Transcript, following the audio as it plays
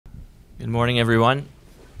Good morning, everyone.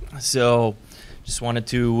 So, just wanted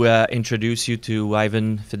to introduce you to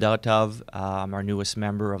Ivan Fedotov, our newest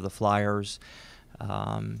member of the Flyers.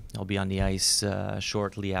 He'll be on the ice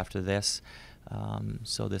shortly after this.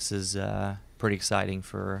 So this is pretty exciting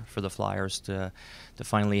for the Flyers to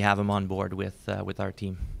finally have him on board with our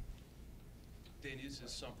team. Danny, this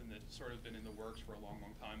is something that's sort of been in the works for a long,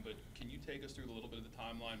 long time, but can you take us through a little bit of the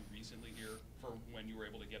timeline recently here for when you were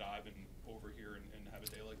able to get Ivan over here and have a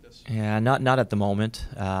day like this? Yeah, not at the moment.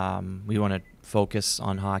 We want to focus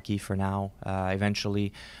on hockey for now.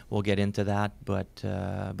 Eventually, we'll get into that,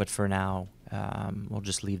 but for now, we'll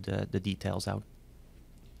just leave the details out.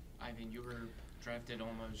 Ivan, you were drafted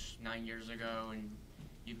almost 9 years ago, and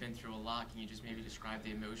you've been through a lot. Can you just maybe describe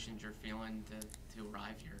the emotions you're feeling to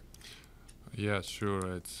arrive here? Yeah,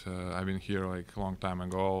 sure. It's I've been here like a long time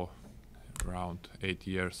ago, around 8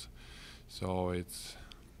 years. So it's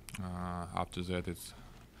after that it's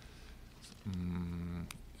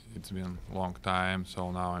been a long time.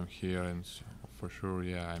 So now I'm here, and for sure,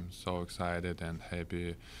 yeah, I'm so excited and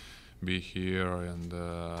happy be here, and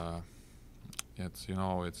it's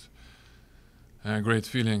it's great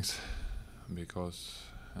feelings because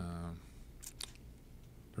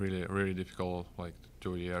really difficult like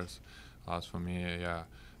 2 years last for me, yeah,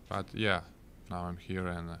 but yeah, now I'm here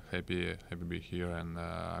and happy to be here, and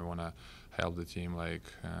I want to help the team like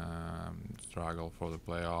struggle for the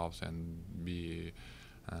playoffs and be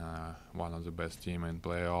one of the best team in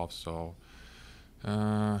playoffs. So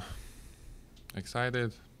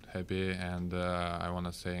excited, happy, and I want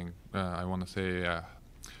to say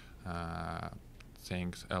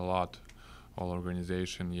thanks a lot all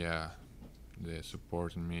organization, yeah, they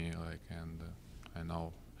supporting me like, and I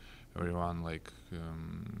know everyone like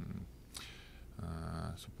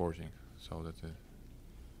supporting, so that's it.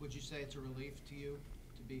 Would you say it's a relief to you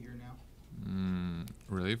to be here now?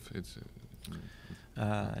 Relief? It's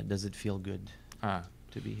Does it feel good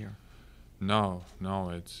to be here? No,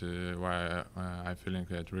 it's why I feeling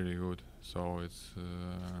that really good. So it's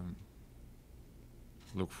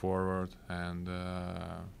look forward, and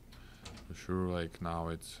for sure like now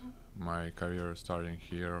it's my career starting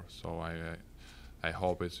here. So I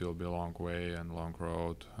hope it will be a long way and long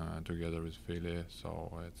road together with Philly.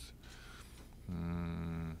 So it's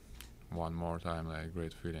one more time like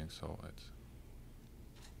great feeling. So it's.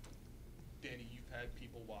 Danny, you've had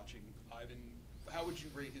people watching Ivan. How would you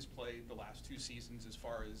rate his play the last 2 seasons as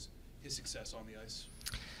far as his success on the ice?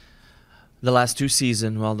 The last 2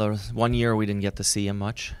 seasons, well, the 1 year we didn't get to see him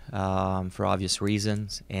much for obvious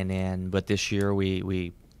reasons, but this year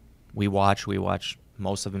we watched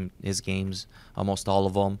most of his games, almost all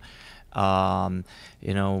of them.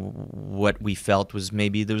 What we felt was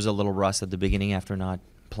maybe there was a little rust at the beginning after not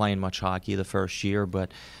playing much hockey the first year,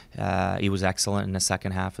 but he was excellent in the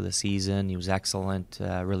second half of the season. He was excellent,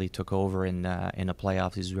 really took over in the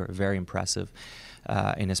playoffs. He's very impressive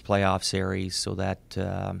in his playoff series, so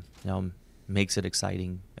that makes it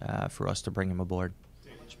exciting for us to bring him aboard.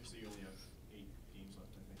 Danny, obviously you only have 8 games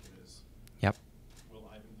left, I think it is. Yep. Will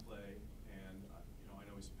Ivan play? And I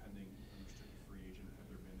know he's pending unrestricted free agent. Have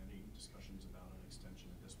there been any discussions about an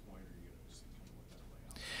extension at this point, or are you going to just kind of let that play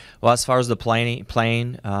out? Well, as far as the playing,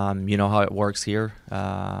 you know how it works here.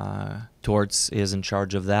 Torts is in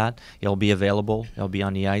charge of that. He'll be available. He'll be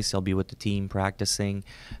on the ice. He'll be with the team practicing,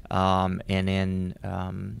 and then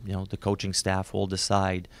the coaching staff will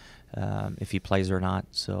decide if he plays or not.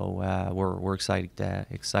 So we're excited to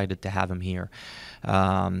have him here.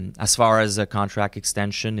 As far as a contract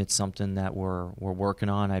extension, it's something that we're working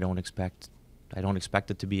on. I don't expect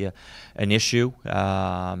it to be an issue.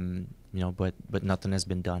 But nothing has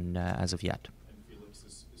been done as of yet. And Felix,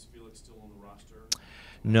 is Felix still on the roster?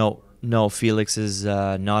 No, Felix is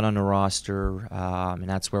not on the roster, and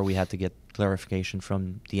that's where we had to get clarification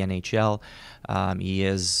from the NHL.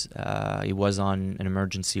 He was on an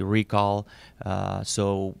emergency recall,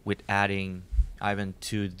 so with adding Ivan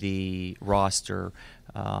to the roster,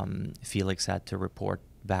 Felix had to report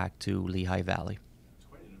back to Lehigh Valley. It's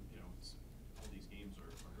quite all these games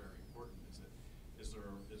are very important. Is there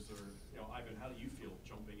Ivan, how do you feel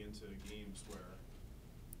jumping into games where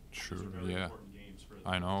Sure, these are very yeah. important games for the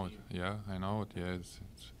I know it. team? Yeah, I know it. Yeah,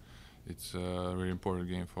 it's a very important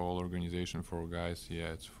game for all organization, for guys.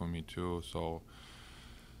 Yeah, it's for me too. So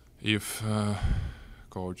if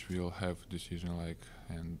coach will have decision like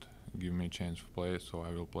and give me a chance to play, so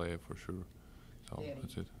I will play for sure. So Danny,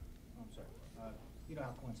 that's it. I'm sorry. You know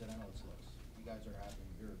how coincidental this looks. You guys are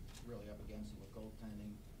you're really up against it with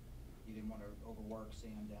goaltending. You didn't want to overwork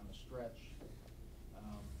Sam down the stretch.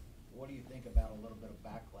 What do you think about a little bit of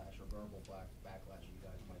backlash or verbal backlash you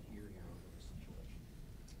guys might hear here over this situation?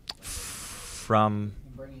 from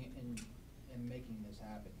in bringing in making this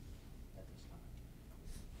happen at this time?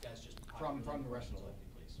 Guys, just From the rest of the only,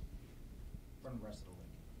 league. please. From the rest of the league.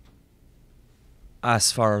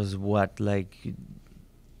 as far as what, like,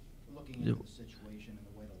 Looking into the situation and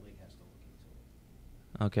the way the league has to look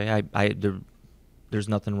into it. okay, there's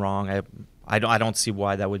nothing wrong. I don't see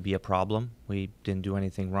why that would be a problem. We didn't do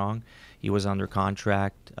anything wrong. He was under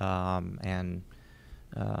contract, and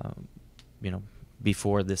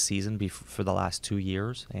before this season, for the last 2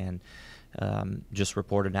 years, and just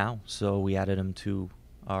reported now. So we added him to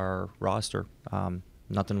our roster.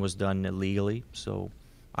 Nothing was done illegally, so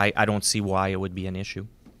I don't see why it would be an issue.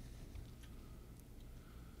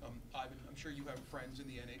 Ivan, I'm sure you have friends in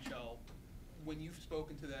the NHL. When you've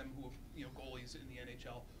spoken to them, who goalies in the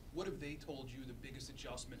NHL, what have they told you the biggest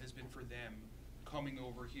adjustment has been for them coming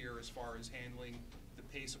over here as far as handling the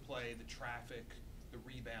pace of play, the traffic, the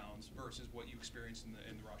rebounds versus what you experienced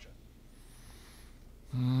in Russia?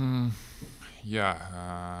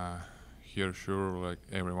 Yeah, here sure, like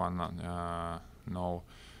everyone know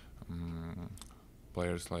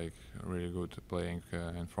players like really good playing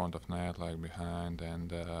in front of net, like behind,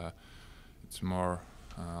 and it's more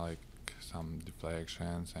like some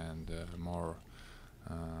deflections and more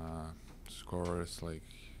scores, like.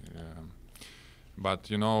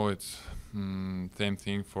 But it's same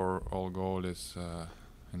thing for all goalies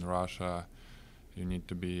in Russia. You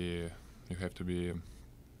have to be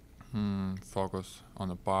focus on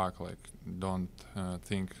the puck, like don't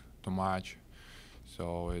think too much.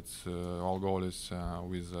 So it's all goalies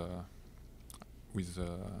with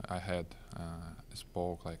I had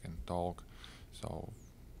spoke like and talk. So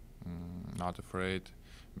not afraid,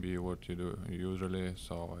 be what you do usually.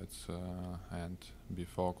 So it's and be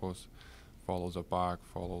focused. Follow the puck,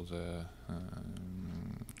 follow the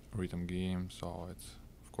rhythm game. So it's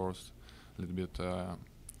of course a little bit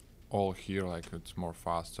all here, like it's more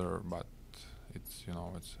faster, but it's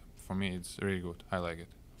it's for me it's really good. I like it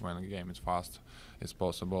when a game is fast, it's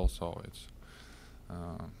possible. So it's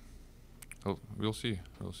we'll see.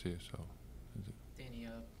 So Danny,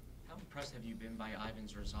 how impressed have you been by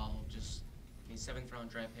Ivan's resolve? Just, I mean, 7th round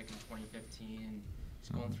draft pick in 2015. He's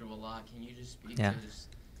going through a lot. Can you just speak to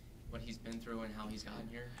just what he's been through and how he's gotten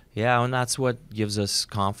here? Yeah, and that's what gives us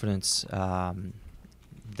confidence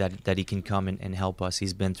that he can come and help us.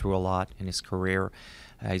 He's been through a lot in his career.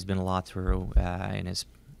 He's been a lot through in his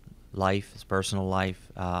life, his personal life.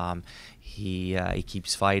 He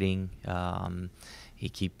keeps fighting. He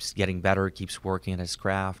keeps getting better. Keeps working at his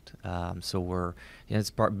craft. So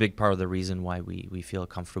it's a big part of the reason why we feel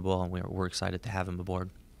comfortable and we're excited to have him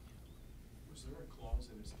aboard. Was there a clause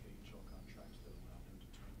in his KHL contract that allowed him to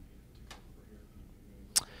terminate it to come over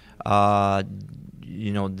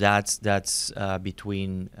here? That's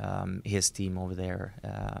between his team over there,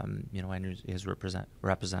 and his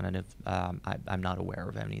representative. I'm not aware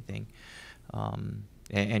of anything.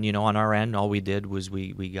 And on our end, all we did was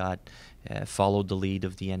we got followed the lead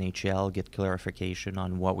of the NHL, get clarification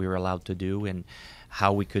on what we were allowed to do and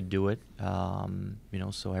how we could do it.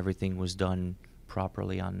 So everything was done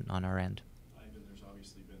properly on our end. Ivan, there's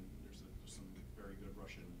obviously been there's some very good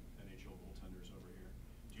Russian NHL goaltenders over here.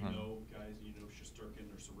 Do you know guys? Shesterkin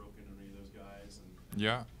or Sorokin or any of those guys? And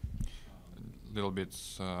yeah, a little bit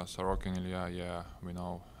Sorokin, Ilya. Yeah,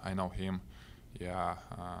 I know him. Yeah.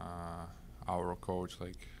 Our coach,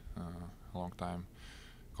 like a long time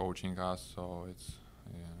coaching us, so it's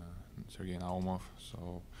Sergei Naumov.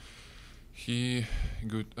 So he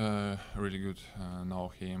good, really good. Know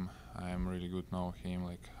him. I'm really good. Know him,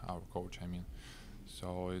 like our coach. I mean,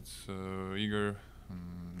 so it's Igor.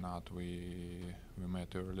 Not we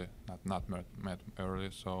met early. Not met early.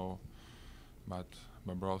 So, but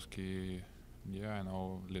Bobrovsky. Yeah, I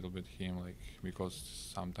know a little bit him, like because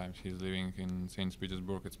sometimes he's living in St.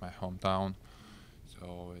 Petersburg. It's my hometown,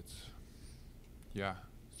 so it's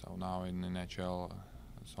So now in the NHL,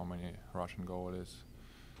 so many Russian goalies.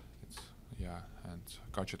 It's and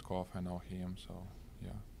Kochetkov, I know him. So yeah.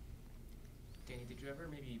 Danny, did you ever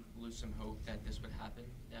maybe lose some hope that this would happen?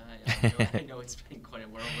 I know it's been quite a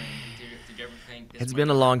whirlwind. Did you ever think this It's might been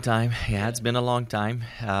a long happen? time. Yeah, it's been a long time.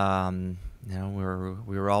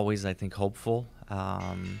 We were always, I think, hopeful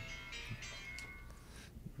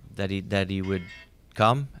that he would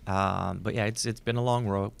come. But yeah, it's been a long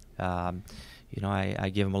road. I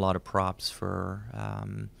give him a lot of props for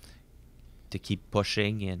to keep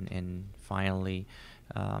pushing and finally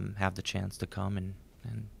have the chance to come and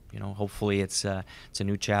hopefully it's a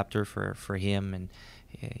new chapter for him and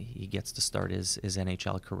he gets to start his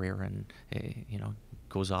NHL career and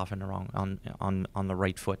goes off in the on the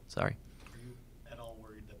right foot. Sorry. Are you at all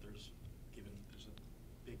worried that there's a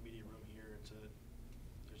big media room here, it's a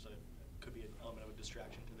there's could be an element of a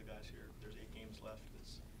distraction to the guys here. There's 8 games left.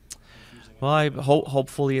 It's confusing. Well,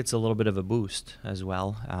 hopefully it's a little bit of a boost as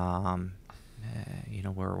well. You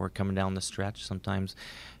know, we're coming down the stretch. Sometimes,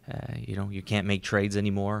 you know, you can't make trades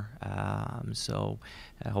anymore. So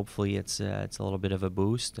hopefully it's a little bit of a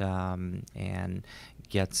boost and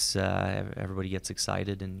gets everybody gets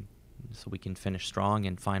excited, and so we can finish strong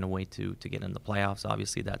and find a way to get in the playoffs.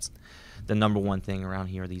 Obviously, that's the number one thing around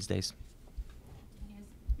here these days. Has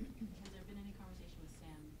there been any conversation with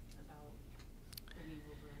Sam about bringing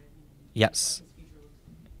over? Yes.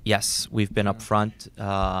 Yes, we've been up front. You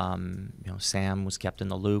know, Sam was kept in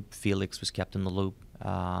the loop. Felix was kept in the loop.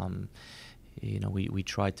 You know, we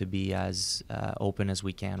try to be as open as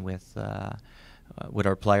we can with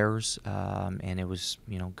our players, and it was,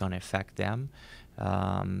 you know, going to affect them.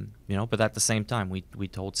 You know, but at the same time, we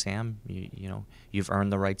told Sam, you know, you've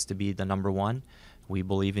earned the rights to be the number one. We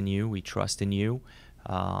believe in you. We trust in you.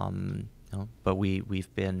 You know, but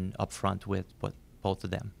we've been upfront with both of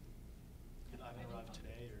them.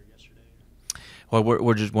 Well,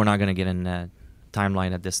 we're not going to get in a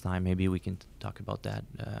timeline at this time. Maybe we can talk about that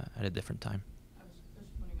at a different time. I was just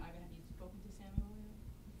wondering, Ivan, have you spoken to Sam at all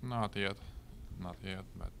yet? Not yet.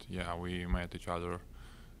 But yeah, we met each other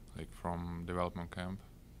like from development camp,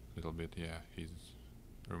 a little bit. Yeah, he's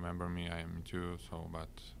remember me, I am too. So, but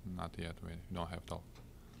not yet. We don't have talk.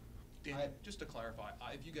 Dan, just to clarify,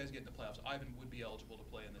 if you guys get in the playoffs, Ivan would be eligible to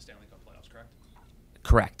play in the Stanley Cup playoffs, correct?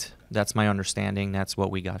 Correct. Okay. That's my understanding. That's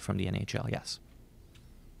what we got from the NHL. Yes.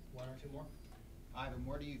 One or two more. Ivan,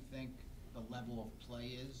 where do you think the level of play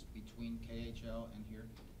is between KHL and here?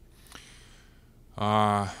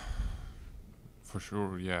 For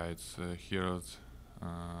sure, yeah. It's here.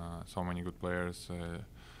 So many good players.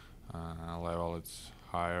 Level it's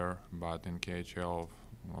higher, but in KHL,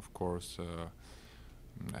 of course,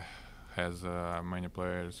 has many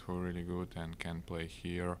players who are really good and can play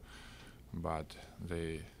here, but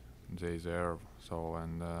they there. So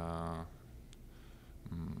and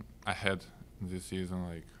I had this season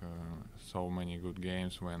like so many good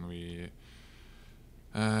games when we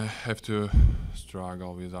have to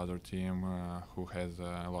struggle with other team who has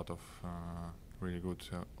a lot of really good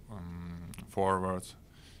forwards.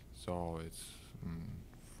 So it's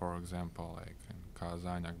for example like in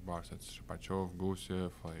Kazanyak, Barset, Shipachov,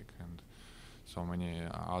 Gusev, like, and so many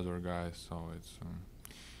other guys. So it's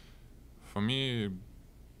for me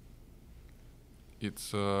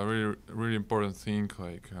it's a really important thing,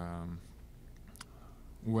 like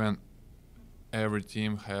when every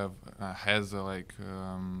team has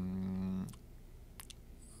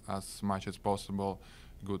as much as possible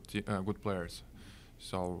good players.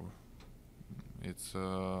 So it's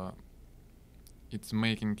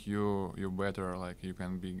making you better, like you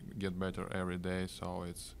can get better every day. So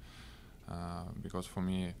it's because for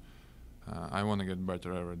me I want to get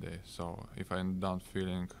better every day. So if I don't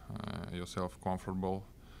feeling yourself comfortable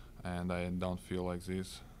and I don't feel like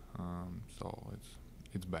this, so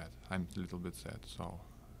it's bad. I'm a little bit sad, so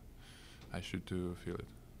I should feel it.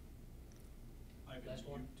 Ivan, have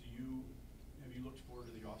you looked forward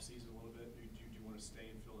to the off season a little bit? Do you want to stay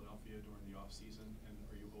in Philadelphia during the off season, and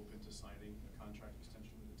are you open to signing a contract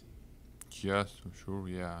extension with the team? Yes, for sure.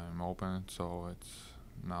 Yeah, I'm open. So it's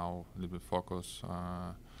now a little bit focus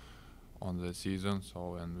on the season.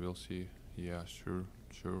 So and we'll see. Yeah, sure.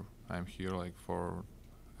 I'm here like for.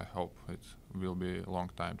 I hope it will be a long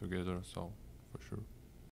time together. So for sure.